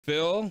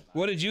Phil,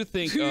 what did you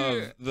think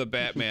of the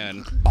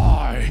Batman?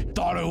 I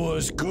thought it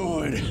was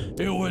good.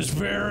 It was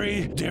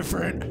very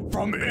different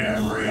from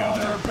every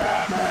other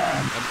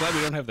Batman. I'm glad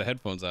we don't have the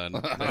headphones on.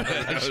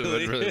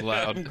 Actually, really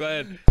loud. I'm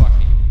glad.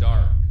 Fucking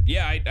dark.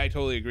 Yeah, I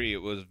totally agree.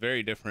 It was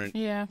very different.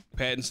 Yeah.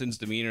 Pattinson's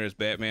demeanor as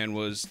Batman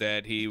was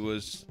that he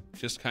was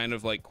just kind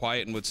of like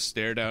quiet and would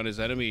stare down his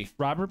enemy.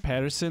 Robert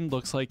Patterson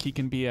looks like he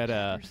can be at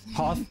a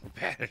Hoth.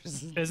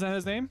 Patterson. Isn't that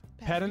his name?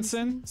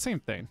 Pattinson? Same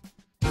thing.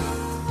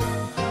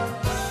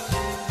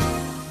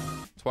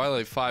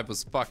 Twilight 5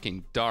 was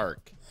fucking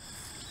dark.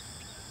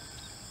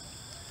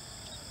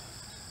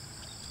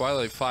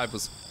 Twilight 5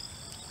 was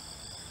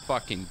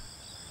fucking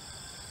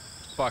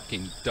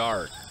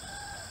dark.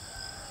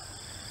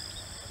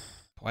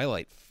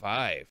 Twilight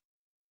 5.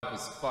 It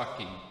was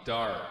fucking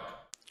dark.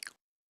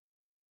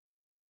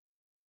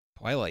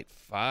 Twilight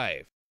 5.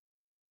 It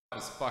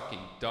was fucking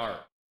dark.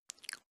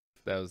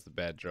 That was the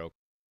bad joke.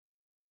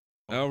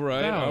 All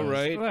right, all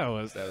right. That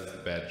was That was a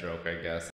bad joke, I guess.